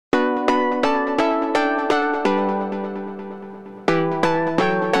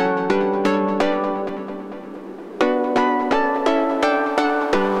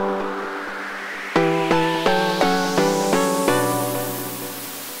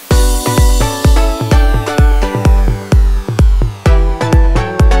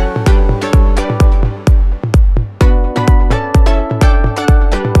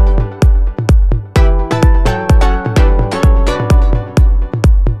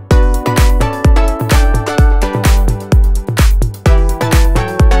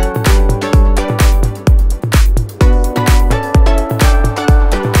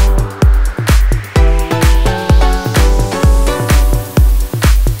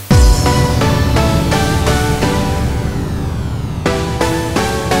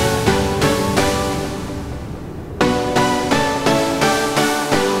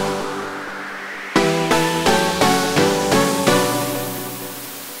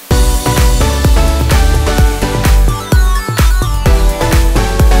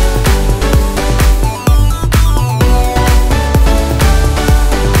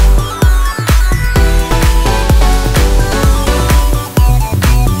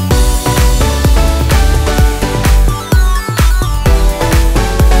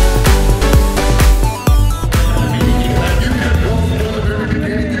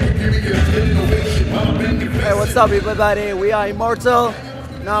up everybody, we are Immortal.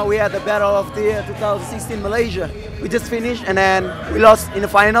 Now we are at the Battle of the Year 2016 Malaysia. We just finished and then we lost in the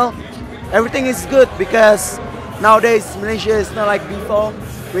final. Everything is good because nowadays Malaysia is not like before.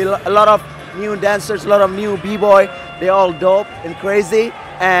 A lot of new dancers, a lot of new B-boy. They're all dope and crazy.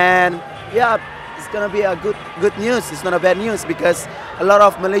 And yeah, it's gonna be a good news. It's not a bad news because a lot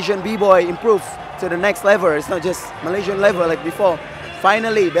of Malaysian B-boy improved to the next level. It's not just Malaysian level like before.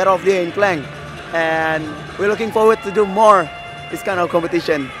 Finally, Battle of the Year in Klang. And we're looking forward to do more this kind of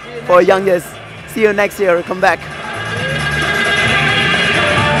competition for youngest. See you next year. Come back.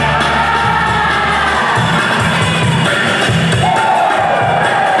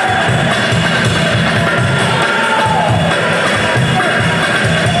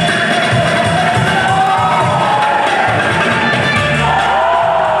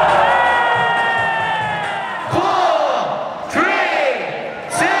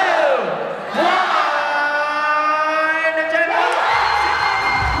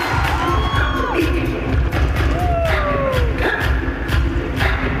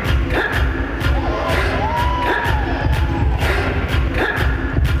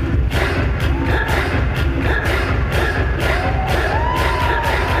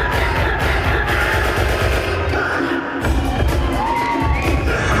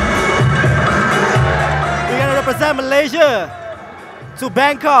 Represent Malaysia to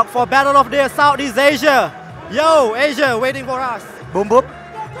Bangkok for Battle of the Year Southeast Asia. Yo, Asia waiting for us. Boom boom.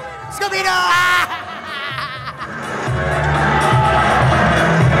 Scooby-Doo!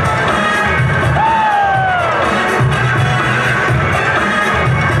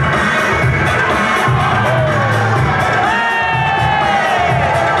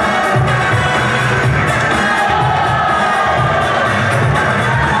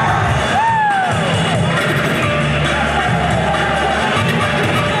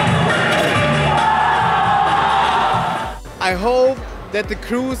 I hope that the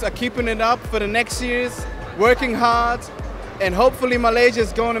crews are keeping it up for the next years, working hard, and hopefully Malaysia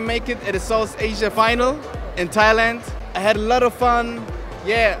is going to make it at the South Asia final in Thailand. I had a lot of fun.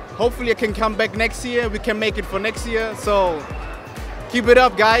 Yeah, hopefully I can come back next year. We can make it for next year. So keep it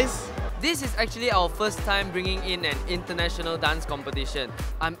up, guys. This is actually our first time bringing in an international dance competition.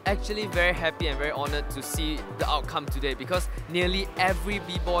 I'm actually very happy and very honoured to see the outcome today because nearly every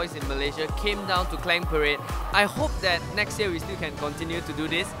B-boys in Malaysia came down to Klang Parade. I hope that next year we still can continue to do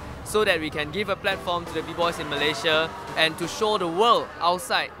this so that we can give a platform to the B-boys in Malaysia and to show the world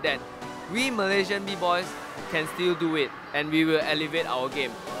outside that we Malaysian B-boys can still do it and we will elevate our game.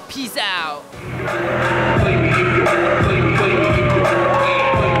 Peace out!